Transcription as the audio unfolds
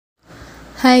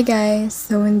Hi guys,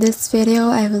 so in this video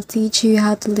I will teach you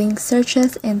how to link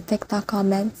searches in TikTok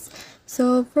comments.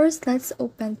 So first let's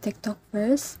open TikTok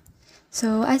first.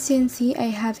 So as you can see,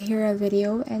 I have here a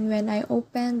video, and when I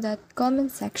open that comment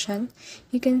section,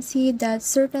 you can see that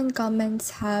certain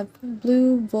comments have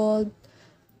blue bold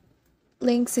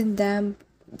links in them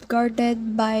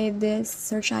guarded by this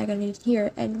search icon in here,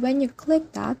 and when you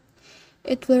click that,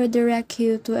 it will direct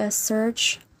you to a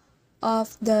search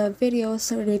of the videos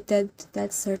related to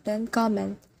that certain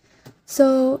comment.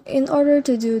 So in order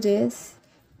to do this,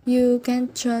 you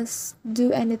can't just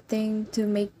do anything to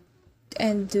make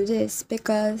and do this,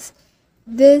 because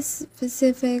this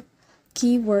specific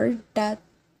keyword that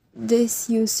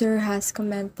this user has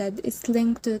commented is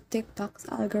linked to TikTok's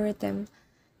algorithm.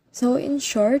 So in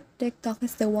short, TikTok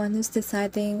is the one who's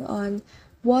deciding on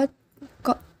what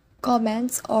co-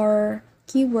 comments or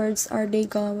keywords are they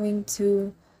going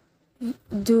to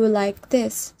do like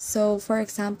this. So for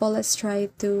example, let's try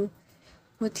to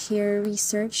put here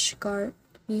resource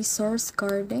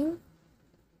guarding.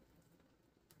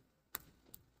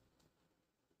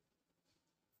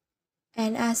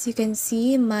 And as you can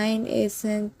see, mine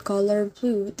isn't color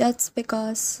blue. That's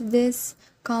because this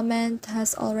comment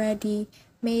has already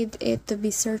made it to be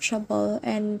searchable,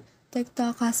 and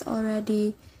TikTok has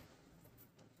already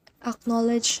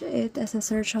acknowledged it as a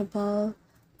searchable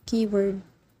keyword.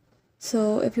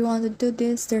 So if you want to do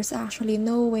this, there's actually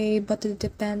no way but to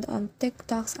depend on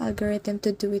TikTok's algorithm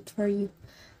to do it for you.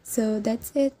 So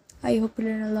that's it. I hope you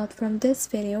learned a lot from this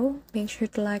video. Make sure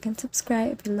to like and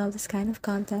subscribe if you love this kind of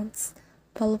contents.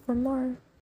 Follow for more.